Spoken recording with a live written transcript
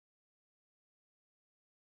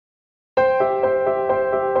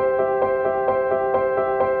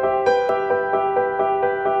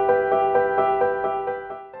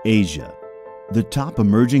Asia, the top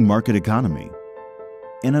emerging market economy.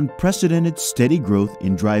 An unprecedented steady growth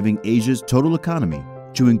in driving Asia's total economy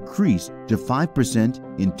to increase to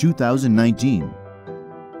 5% in 2019.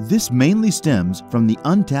 This mainly stems from the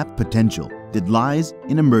untapped potential that lies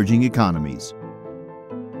in emerging economies.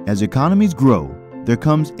 As economies grow, there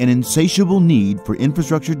comes an insatiable need for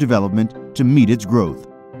infrastructure development to meet its growth.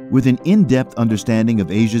 With an in-depth understanding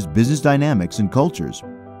of Asia's business dynamics and cultures,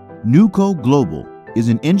 Neuco Global is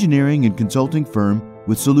an engineering and consulting firm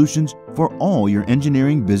with solutions for all your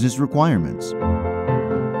engineering business requirements.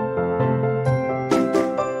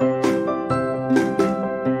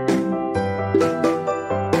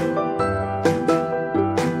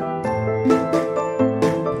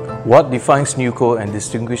 What defines Neuco and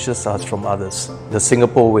distinguishes us from others? The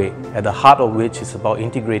Singapore way, at the heart of which is about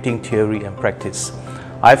integrating theory and practice.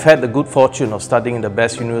 I've had the good fortune of studying in the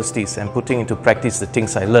best universities and putting into practice the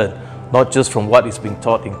things I learned, not just from what is being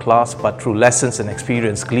taught in class, but through lessons and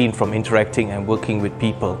experience gleaned from interacting and working with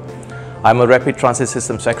people. I'm a rapid transit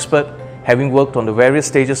systems expert, having worked on the various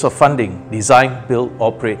stages of funding, design, build,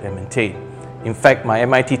 operate and maintain. In fact, my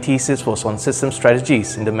MIT thesis was on system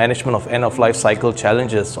strategies in the management of end-of-life cycle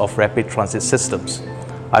challenges of rapid transit systems.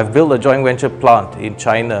 I've built a joint venture plant in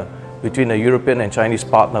China between a European and Chinese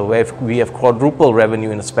partner where we have quadrupled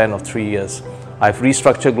revenue in a span of 3 years. I've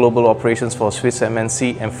restructured global operations for Swiss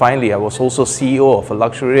MNC, and finally I was also CEO of a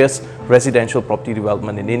luxurious residential property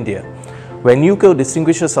development in India. Where Neuco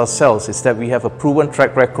distinguishes ourselves is that we have a proven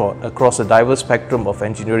track record across a diverse spectrum of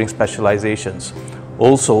engineering specializations.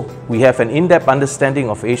 Also, we have an in-depth understanding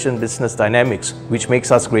of Asian business dynamics, which makes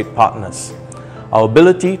us great partners. Our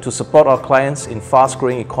ability to support our clients in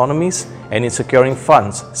fast-growing economies and in securing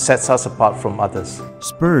funds sets us apart from others.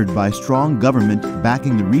 Spurred by strong government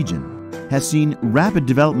backing the region, has seen rapid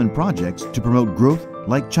development projects to promote growth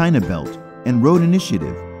like China Belt and Road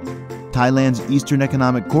Initiative, Thailand's Eastern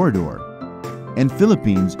Economic Corridor, and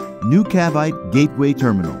Philippines' New Cavite Gateway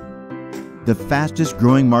Terminal. The fastest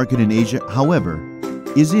growing market in Asia, however,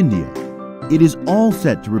 is India. It is all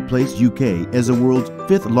set to replace UK as the world's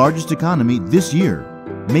 5th largest economy this year,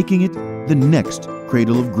 making it the next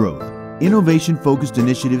cradle of growth. Innovation-focused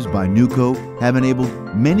initiatives by Neuco have enabled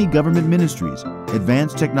many government ministries,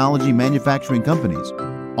 advanced technology manufacturing companies,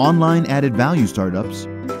 online added value startups,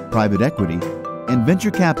 private equity, and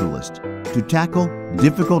venture capitalists to tackle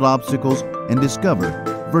difficult obstacles and discover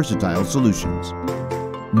versatile solutions.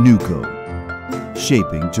 Neuco,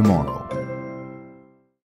 shaping tomorrow.